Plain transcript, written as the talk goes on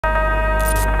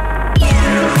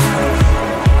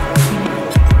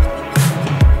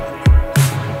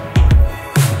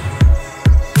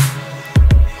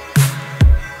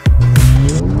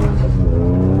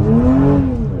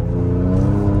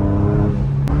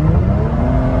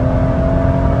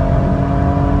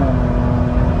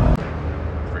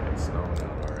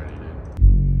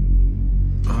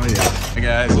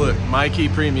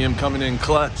MyKey Premium coming in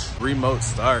clutch. Remote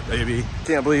start, baby.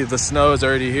 Can't believe the snow is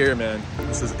already here, man.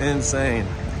 This is insane.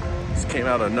 This came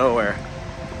out of nowhere.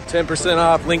 10%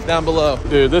 off, link down below.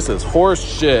 Dude, this is horse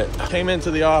shit. Came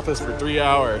into the office for 3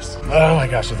 hours. Oh my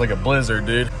gosh, it's like a blizzard,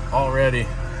 dude. Already.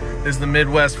 This is the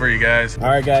Midwest for you guys. All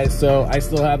right, guys, so I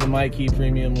still have the MyKey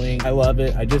Premium link. I love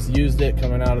it. I just used it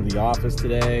coming out of the office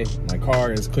today. My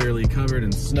car is clearly covered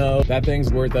in snow. That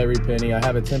thing's worth every penny. I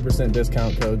have a 10%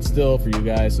 discount code still for you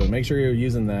guys, so make sure you're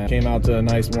using that. Came out to a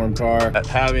nice warm car.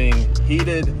 Having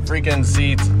heated freaking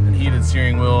seats and heated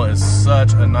steering wheel is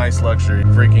such a nice luxury.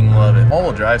 Freaking love it.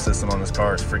 All-wheel drive system on this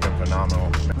car is freaking phenomenal.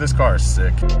 This car is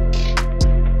sick.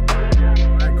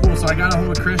 So I got a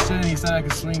hold of Christian. He said I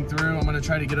could swing through. I'm gonna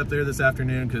try to get up there this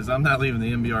afternoon because I'm not leaving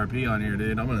the MBRP on here,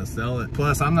 dude. I'm gonna sell it.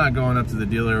 Plus, I'm not going up to the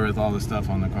dealer with all the stuff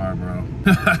on the car, bro.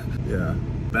 Yeah,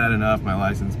 bad enough my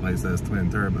license plate says twin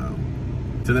turbo.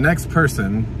 To the next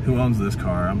person who owns this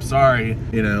car, I'm sorry,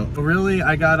 you know, but really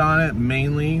I got on it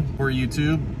mainly for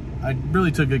YouTube. I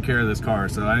really took good care of this car,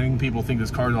 so I think people think this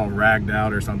car's all ragged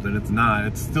out or something. It's not.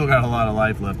 It's still got a lot of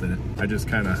life left in it. I just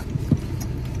kind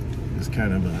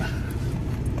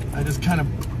of,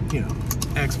 you know,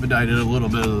 expedited a little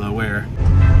bit of the wear.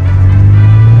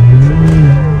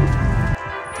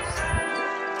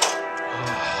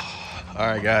 All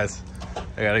right, guys,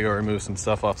 I gotta go remove some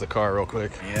stuff off the car real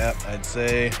quick. Yep, I'd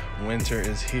say winter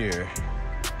is here.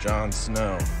 Jon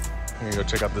Snow. I'm gonna go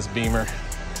check out this Beamer.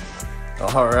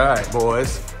 All right,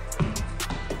 boys.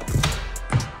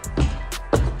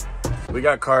 We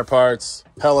got car parts,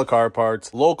 hella car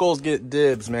parts. Locals get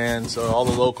dibs, man. So all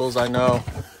the locals I know,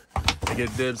 I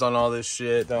get dibs on all this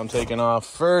shit that I'm taking off.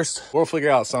 First, we'll figure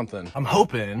out something. I'm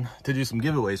hoping to do some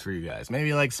giveaways for you guys.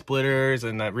 Maybe like splitters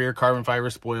and that rear carbon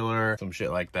fiber spoiler, some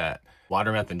shit like that.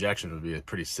 Water meth injection would be a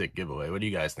pretty sick giveaway. What do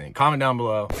you guys think? Comment down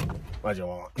below what you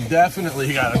want.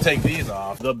 Definitely gotta take these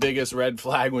off. The biggest red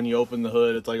flag when you open the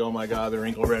hood, it's like, oh my God, the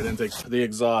wrinkle red intake. The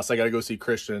exhaust, I gotta go see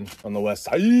Christian on the west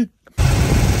side.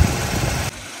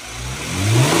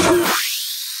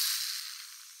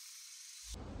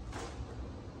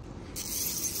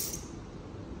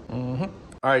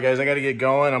 All right, guys, I got to get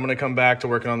going. I'm going to come back to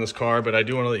working on this car, but I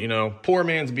do want to let you know, poor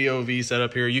man's BOV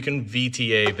setup here. You can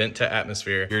VTA, vent to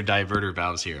atmosphere, your diverter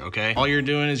valves here, okay? All you're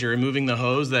doing is you're removing the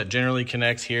hose that generally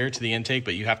connects here to the intake,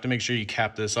 but you have to make sure you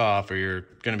cap this off or you're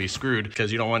going to be screwed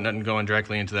because you don't want nothing going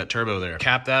directly into that turbo there.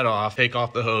 Cap that off, take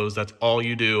off the hose. That's all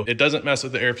you do. It doesn't mess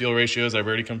with the air fuel ratios. I've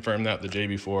already confirmed that with the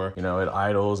JB4. You know, it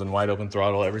idles and wide open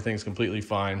throttle. Everything's completely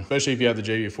fine, especially if you have the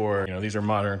JB4. You know, these are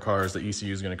modern cars. The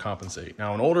ECU is going to compensate.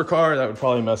 Now, an older car, that would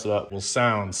probably mess it up. Will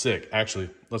sound sick.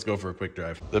 Actually, let's go for a quick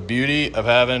drive. The beauty of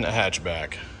having a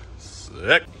hatchback.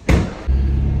 Sick.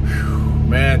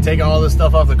 Man, taking all this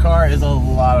stuff off the car is a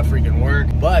lot of freaking work,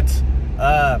 but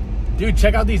dude,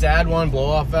 check out these Add 1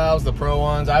 blow-off valves, the Pro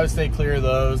ones. I would stay clear of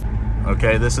those.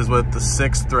 Okay, this is with the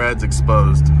 6 threads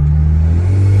exposed.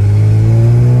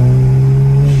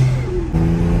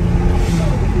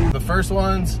 The first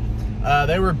ones,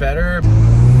 they were better.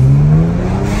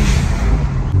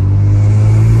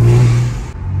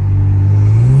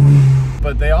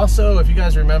 But they also, if you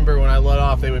guys remember when I let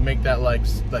off, they would make that like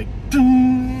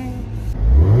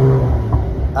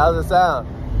how's it sound?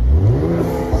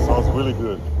 Sounds really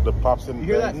good. The pops in. You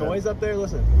hear that noise up there?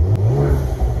 Listen.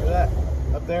 Hear that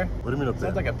up there? What do you mean up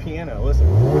there? Sounds like a piano. Listen.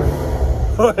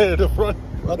 The front.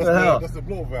 What the hell? That's the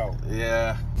blow valve.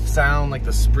 Yeah. Sound like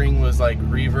the spring was like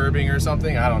reverbing or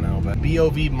something. I don't know. But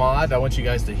BOV mod, I want you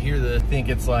guys to hear this. I think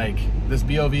it's like this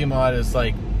BOV mod is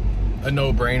like a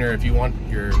no-brainer if you want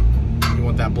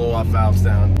that blow-off valve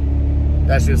sound.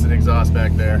 That's just an exhaust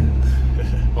back there.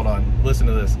 Hold on. Listen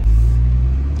to this.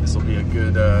 This will be a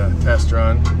good test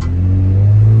run.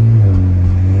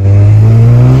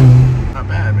 Not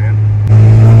bad, man.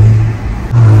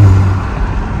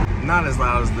 Not as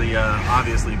loud as the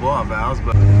obviously blow-off valves,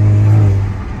 but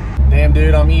damn,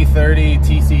 dude, I'm E30,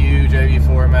 TCU,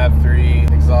 JB4,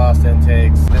 MAP3, exhaust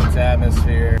intakes, vent to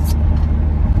atmosphere.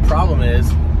 The problem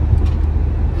is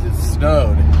it's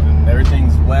snowed and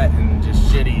everything's wet and just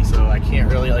shitty, so I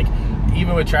can't really, like,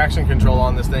 even with traction control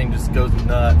on this thing, just goes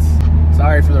nuts.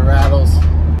 Sorry for the rattles.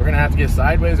 We're gonna have to get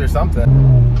sideways or something.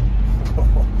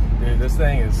 Dude, this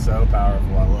thing is so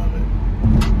powerful. I love it.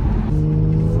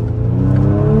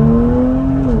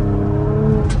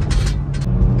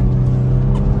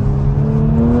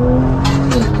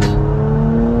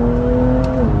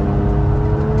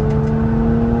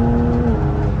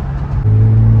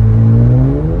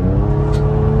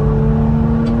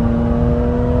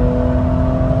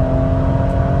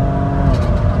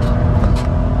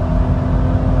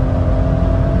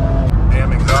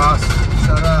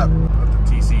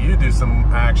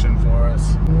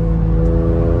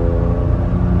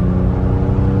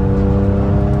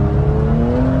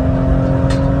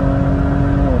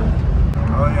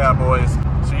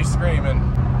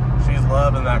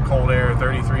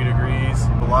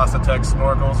 Velocitech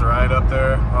snorkels right up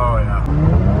there. Oh yeah.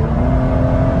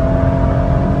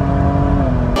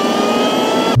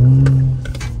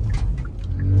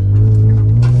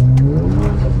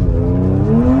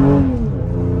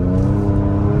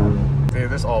 Dude,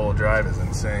 this all-wheel drive is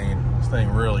insane. This thing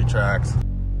really tracks.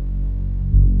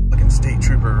 Fucking state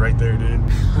trooper right there, dude.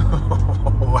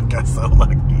 Oh, I got so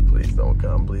lucky. Please don't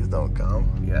come, please don't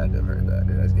come. You had to have heard that,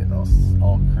 dude. I was getting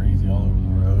all crazy all over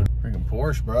the road. Freaking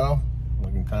Porsche, bro.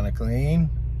 Looking kind of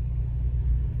clean.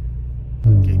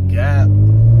 Get gap.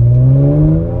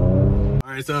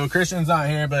 All right, so Christian's not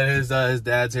here, but his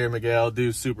dad's here, Miguel.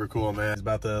 Dude's super cool, man. He's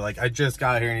about to, like, I just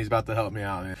got here and he's about to help me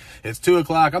out, man. It's 2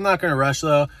 o'clock. I'm not gonna rush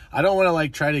though. I don't want to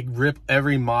like try to rip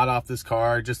every mod off this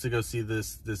car just to go see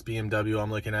this BMW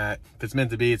I'm looking at. If it's meant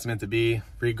to be, it's meant to be.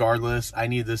 Regardless, I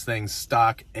need this thing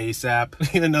stock ASAP. I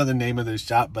don't even know the name of this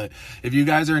shop, but if you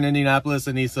guys are in Indianapolis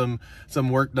and need some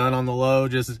work done on the low,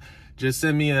 just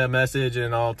send me a message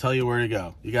and I'll tell you where to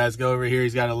go. You guys go over here.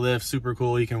 He's got a lift, super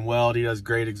cool. He can weld. He does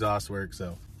great exhaust work.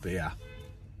 So, but yeah.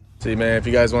 See, man, if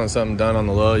you guys want something done on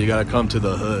the low, you got to come to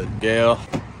the hood. Gail.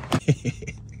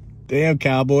 Damn,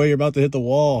 cowboy, you're about to hit the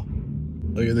wall.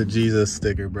 Look at the Jesus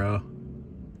sticker, bro.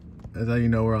 That's how you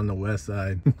know we're on the west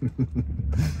side.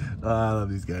 Oh, I love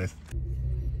these guys.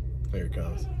 Here it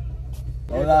comes.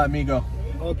 Hola, amigo.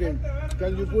 Okay,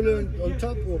 can you pull it on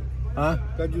top? Or huh?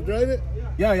 can you drive it?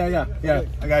 Yeah,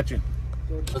 I got you.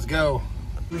 Let's go.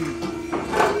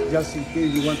 Just in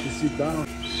case you want to sit down.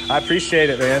 I appreciate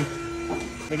it, man.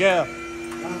 Miguel.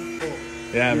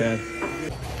 Yeah, man.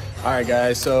 All right,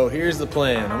 guys, so here's the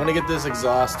plan. I'm gonna get this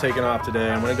exhaust taken off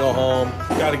today. I'm gonna go home,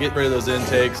 gotta get rid of those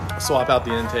intakes, swap out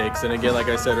the intakes. And again, like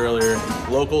I said earlier,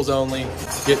 locals only.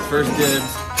 Get first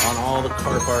dibs on all the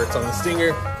car parts on the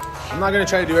Stinger. I'm not gonna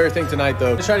try to do everything tonight though.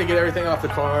 I'm gonna try to get everything off the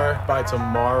car by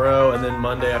tomorrow, and then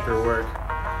Monday after work,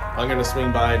 I'm gonna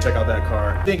swing by and check out that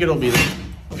car. I think it'll be there.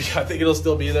 I think it'll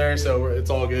still be there, so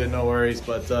it's all good, no worries.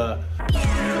 But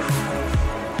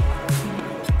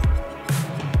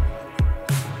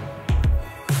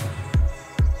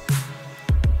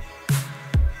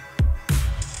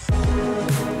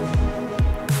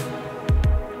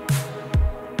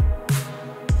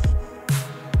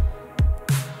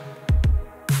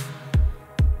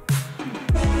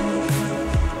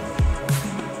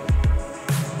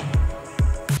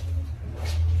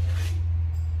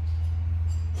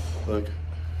look.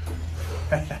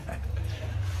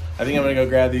 I think I'm gonna go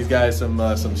grab these guys some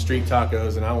street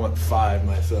tacos, and I want 5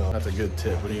 myself. That's a good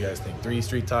tip. What do you guys think? 3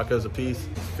 street tacos a piece,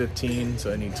 15,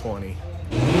 so I need 20.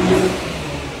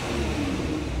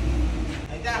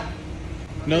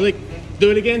 No, like,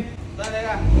 do it again.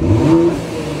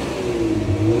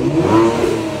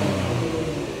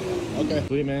 Okay,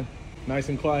 sweet, man. Nice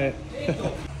and quiet.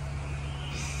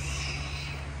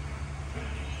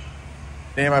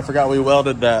 Damn, I forgot we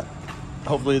welded that.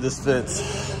 Hopefully this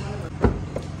fits.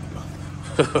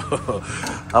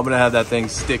 I'm gonna have that thing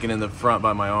sticking in the front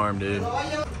by my arm, dude.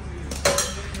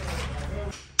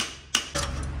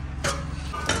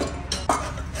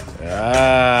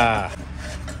 Ah,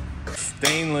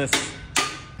 stainless.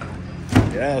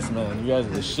 Yes, man, you guys are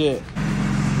the shit.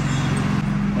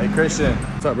 Hey, Christian,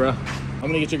 what's up, bro? I'm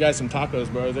gonna get you guys some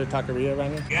tacos, bro. Is there a taqueria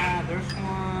around here? Yeah, there's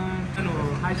one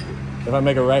in high school. If I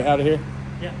make a right out of here?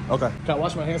 Yeah. Okay. Can I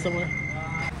wash my hands somewhere?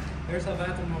 There's a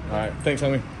bathroom over there. All right, thanks,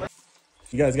 homie.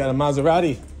 You guys got a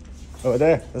Maserati over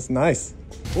there. That's nice.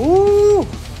 Ooh.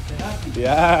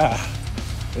 Yeah.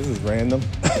 This is random.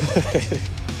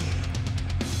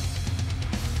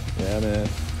 Yeah, man.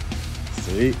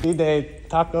 Sweet. Need a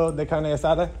taco de carne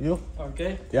asada? You?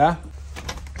 Okay. Yeah?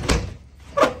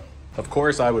 Of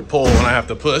course I would pull when I have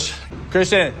to push.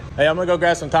 Christian, hey, I'm gonna go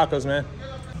grab some tacos, man.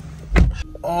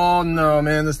 Oh no,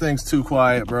 man, this thing's too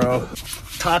quiet, bro.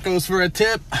 Tacos for a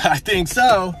tip? I think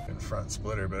so. Front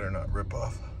splitter better not rip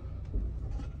off.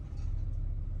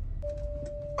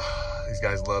 These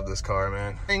guys love this car,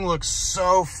 man. Thing looks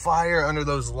so fire under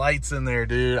those lights in there,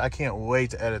 dude. I can't wait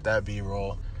to edit that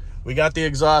B-roll. We got the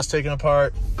exhaust taken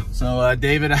apart. So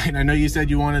David, I know you said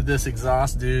you wanted this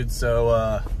exhaust, dude.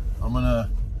 So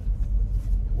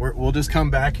we'll just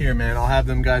come back here, man. I'll have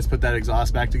them guys put that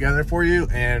exhaust back together for you,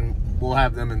 and we'll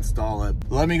have them install it.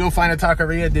 Let me go find a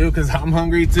taqueria, dude, because I'm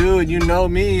hungry too, and you know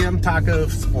me, I'm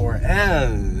tacos for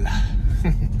L.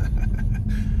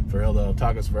 For real though,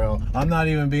 tacos for L. I'm not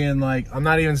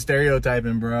even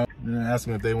stereotyping, bro. I'm gonna ask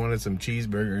them if they wanted some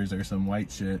cheeseburgers or some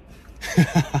white shit.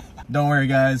 Don't worry,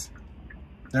 guys.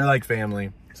 They're like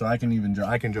family, so I can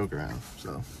joke around.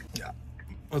 So yeah,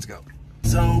 let's go.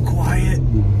 So quiet.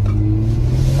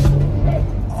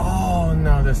 Oh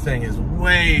no, this thing is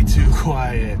way too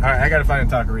quiet. All right, I gotta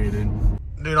find a taqueria, dude.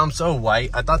 Dude, I'm so white.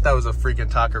 I thought that was a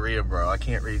freaking taqueria, bro. I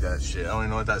can't read that shit. I don't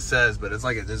even know what that says, but it's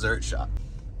like a dessert shop.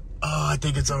 Oh, I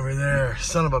think it's over there.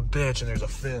 Son of a bitch, and there's a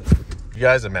fence. You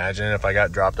guys imagine if I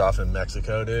got dropped off in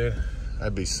Mexico, dude?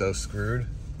 I'd be so screwed.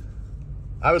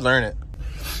 I would learn it.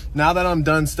 Now that I'm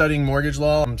done studying mortgage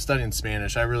law, I'm studying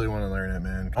Spanish. I really want to learn it,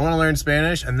 man. I want to learn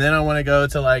Spanish, and then I want to go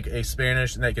to like a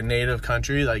Spanish, like a native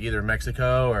country, like either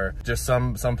Mexico or just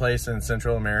some place in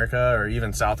Central America or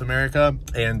even South America,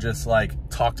 and just like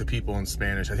talk to people in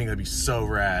Spanish. I think that'd be so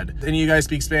rad. Any of you guys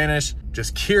speak Spanish?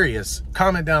 Just curious.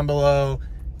 Comment down below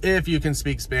if you can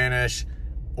speak Spanish,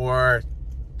 or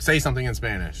say something in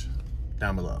Spanish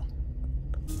down below.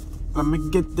 Let me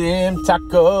get them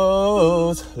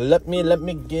tacos. Let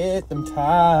me get them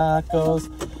tacos.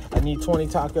 I need 20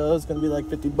 tacos. Gonna be like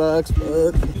 50 bucks,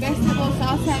 but Vegetable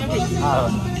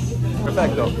salsa.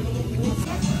 perfecto.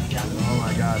 Oh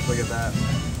my gosh, look at that.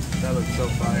 That looks so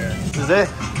fire. This is it.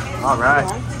 All right.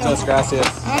 Muchas gracias.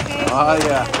 Okay. Oh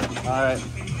yeah. All right.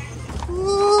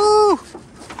 Woo!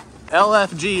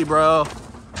 LFG, bro.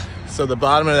 So the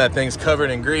bottom of that thing's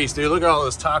covered in grease, dude. Look at all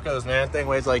those tacos, man. That thing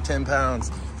weighs like 10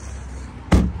 pounds.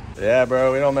 Yeah,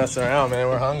 bro, we don't mess around, man.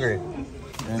 We're hungry.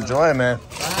 Enjoy, man.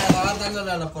 Is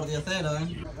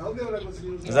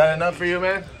that enough for you,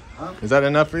 man? Is that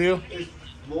enough for you?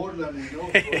 More than enough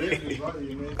for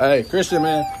everybody, man. Hey, Christian,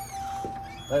 man.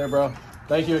 Later, bro.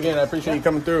 Thank you again. I appreciate you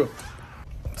coming through.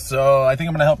 So I think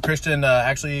I'm gonna help Christian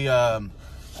actually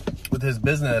with his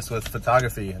business with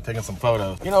photography and taking some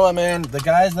photos. You know what, man? The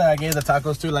guys that I gave the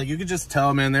tacos to, like, you could just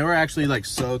tell, man, they were actually like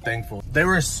so thankful. They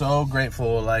were so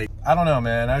grateful. Like, I don't know,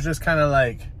 man. I was just kind of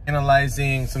like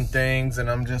analyzing some things,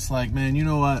 and I'm just like, man, you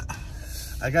know what?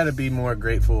 I gotta be more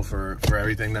grateful for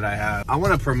everything that I have. I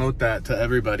want to promote that to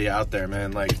everybody out there,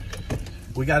 man. Like,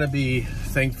 we gotta be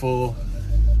thankful.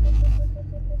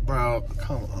 Bro,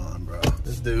 come on, bro.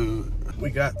 This dude, we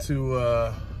got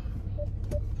to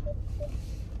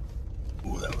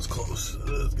ooh, that was close.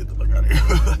 Let's get the fuck out of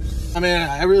here. I mean,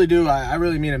 I really do. I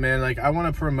really mean it, man. Like, I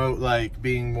want to promote, like,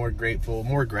 being more grateful,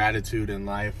 more gratitude in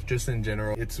life, just in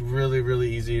general. It's really,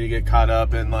 really easy to get caught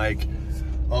up in, like,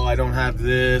 oh, I don't have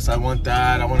this, I want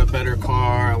that, I want a better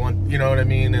car, I want, you know what I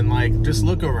mean? And, like, just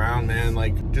look around, man.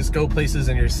 Like, just go places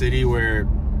in your city where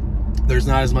there's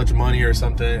not as much money or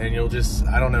something, and you'll just,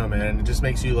 I don't know, man. It just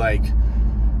makes you, like,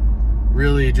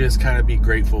 really just kind of be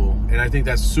grateful. And I think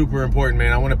that's super important,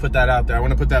 man. I want to put that out there. I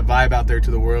want to put that vibe out there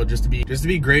to the world, just to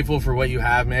be grateful for what you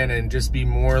have, man, and just be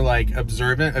more like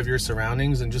observant of your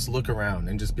surroundings, and just look around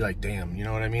and just be like, damn, you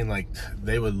know what I mean? Like,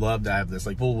 they would love to have this.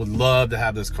 Like, people would love to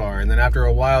have this car. And then after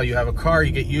a while, you have a car,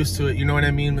 you get used to it, you know what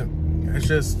I mean? It's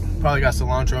just probably got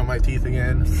cilantro on my teeth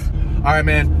again. All right,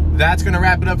 man, that's gonna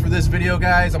wrap it up for this video,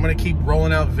 guys. I'm gonna keep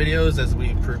rolling out videos as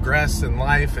we progress in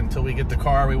life until we get the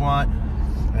car we want.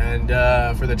 And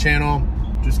for the channel,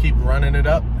 just keep running it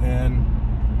up and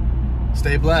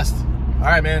stay blessed. All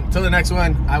right, man, until the next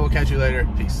one, I will catch you later.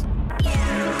 Peace.